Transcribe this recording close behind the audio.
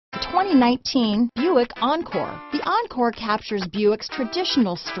2019 Buick Encore. The Encore captures Buick's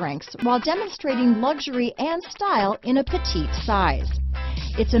traditional strengths while demonstrating luxury and style in a petite size.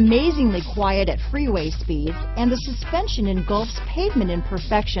 It's amazingly quiet at freeway speeds, and the suspension engulfs pavement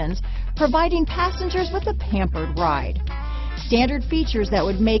imperfections, providing passengers with a pampered ride. Standard features that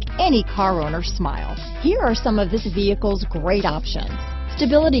would make any car owner smile. Here are some of this vehicle's great options: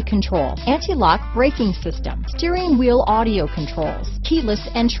 stability control, anti-lock braking system, steering wheel audio controls, keyless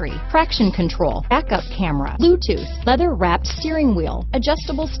entry, traction control, backup camera, Bluetooth, leather-wrapped steering wheel,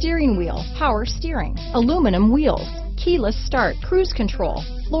 adjustable steering wheel, power steering, aluminum wheels, keyless start, cruise control,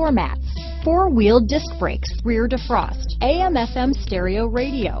 floor mats, four-wheel disc brakes, rear defrost, AM/FM stereo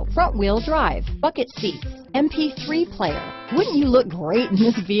radio, front-wheel drive, bucket seats, MP3 player. Wouldn't you look great in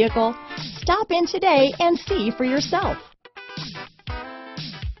this vehicle? Stop in today and see for yourself.